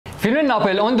فیلم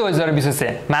ناپلئون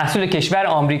 2023 محصول کشور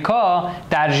آمریکا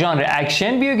در ژانر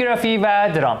اکشن، بیوگرافی و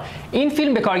درام. این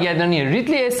فیلم به کارگردانی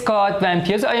ریدلی اسکات و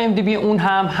امتیاز IMDb اون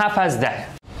هم 7 از 10.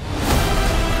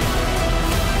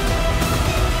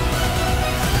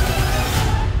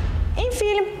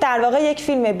 در واقع یک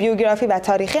فیلم بیوگرافی و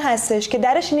تاریخی هستش که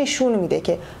درش نشون میده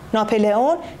که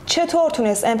ناپلئون چطور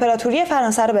تونست امپراتوری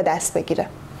فرانسه رو به دست بگیره.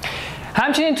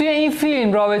 همچنین توی این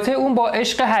فیلم رابطه اون با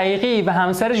عشق حقیقی و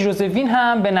همسر ژوزفین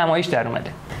هم به نمایش در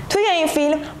اومده. توی این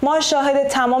فیلم ما شاهد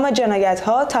تمام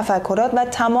جنایت‌ها، تفکرات و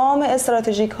تمام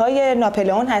استراتژیک‌های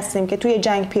ناپلئون هستیم که توی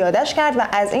جنگ پیاده‌اش کرد و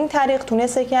از این طریق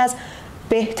تونست یکی از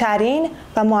بهترین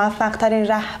و موفق‌ترین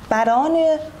رهبران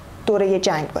دوره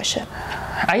جنگ باشه.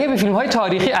 اگه به فیلم‌های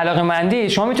تاریخی علاقه‌مندی،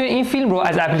 شما میتونید این فیلم رو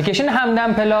از اپلیکیشن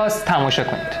همدم پلاس تماشا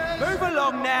کنید.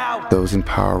 Those in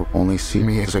power only see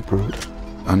me as a brute,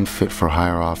 unfit for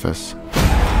higher office.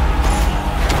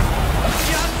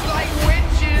 Just like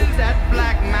witches at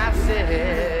black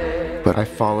masses. But I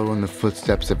follow in the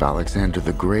footsteps of Alexander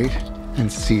the Great and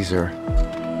Caesar.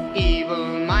 Evil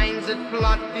minds that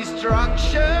plot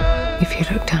destruction. If you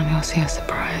look down, you'll see a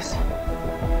surprise.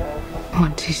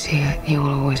 Once you see it, you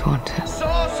will always want it.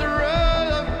 Sorcerer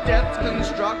of death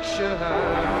construction.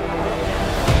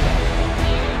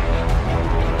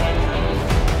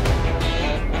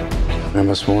 I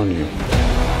must warn you,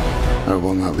 I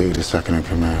will not lead a second in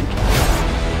command.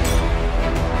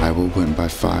 I will win by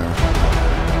fire.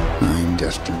 I am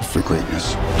destined for greatness.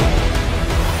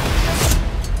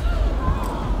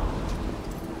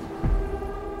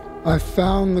 I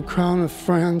found the crown of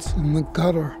France in the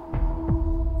gutter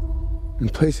and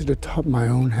place it atop my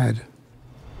own head.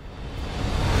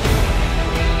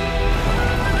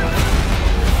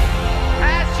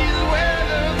 Ashes where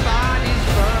the body's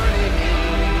burning.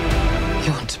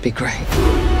 You want to be great?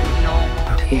 No.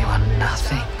 You are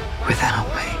nothing without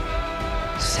me.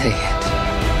 Say it.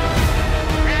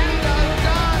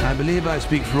 I believe I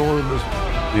speak for all of us.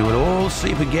 We will all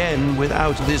sleep again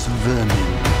without this vermin.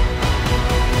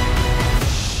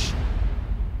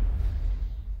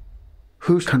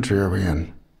 Whose country are we in?